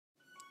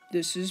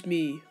This is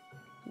me,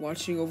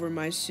 watching over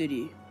my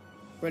city,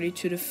 ready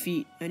to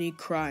defeat any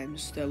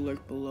crimes that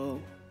lurk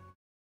below.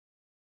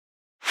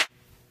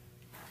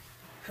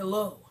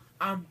 Hello,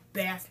 I'm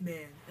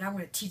Batman, and I'm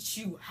going to teach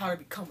you how to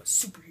become a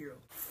superhero.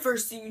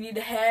 First thing you need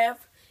to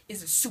have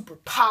is a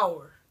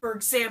superpower. For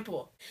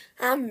example,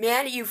 I'm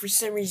mad at you for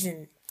some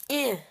reason.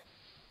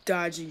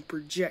 Dodging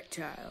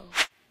projectile.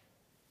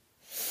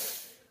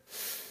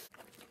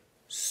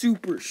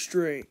 Super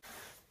strength.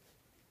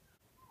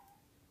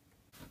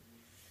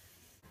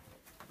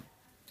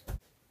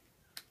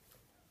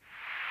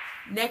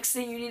 Next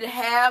thing you need to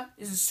have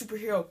is a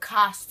superhero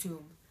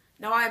costume.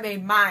 Now I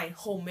made mine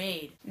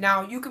homemade.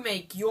 Now you can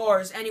make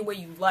yours any way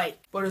you like,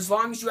 but as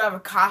long as you have a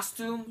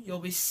costume, you'll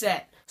be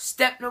set.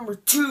 Step number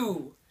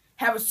 2,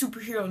 have a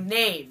superhero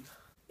name.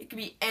 It can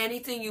be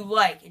anything you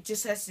like. It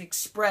just has to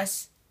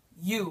express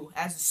you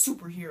as a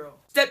superhero.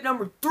 Step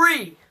number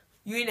 3,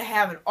 you need to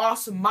have an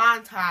awesome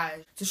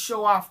montage to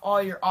show off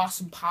all your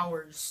awesome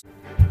powers.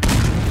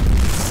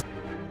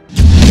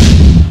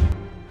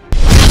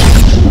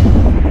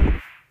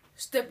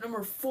 Step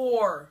number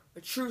 4,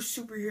 a true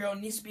superhero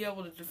needs to be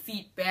able to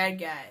defeat bad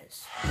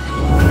guys.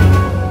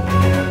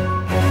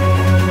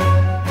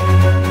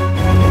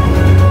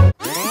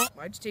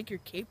 Why'd you take your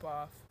cape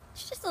off?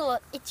 It's just a little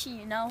itchy,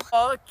 you know?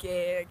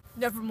 Okay.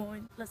 Never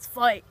mind. Let's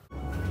fight.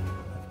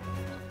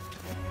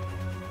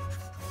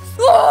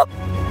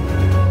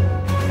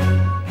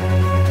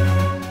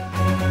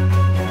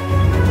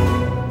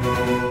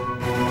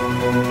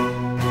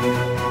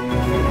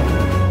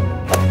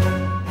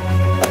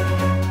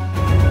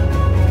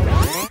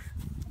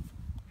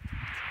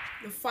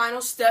 The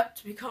final step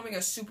to becoming a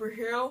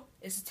superhero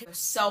is to take a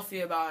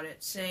selfie about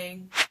it,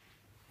 saying,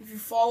 if you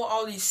follow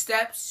all these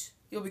steps,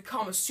 you'll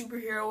become a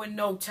superhero in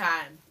no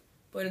time.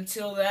 But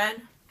until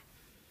then,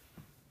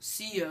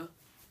 see ya.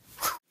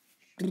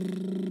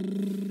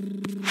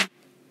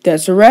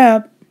 That's a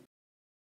wrap.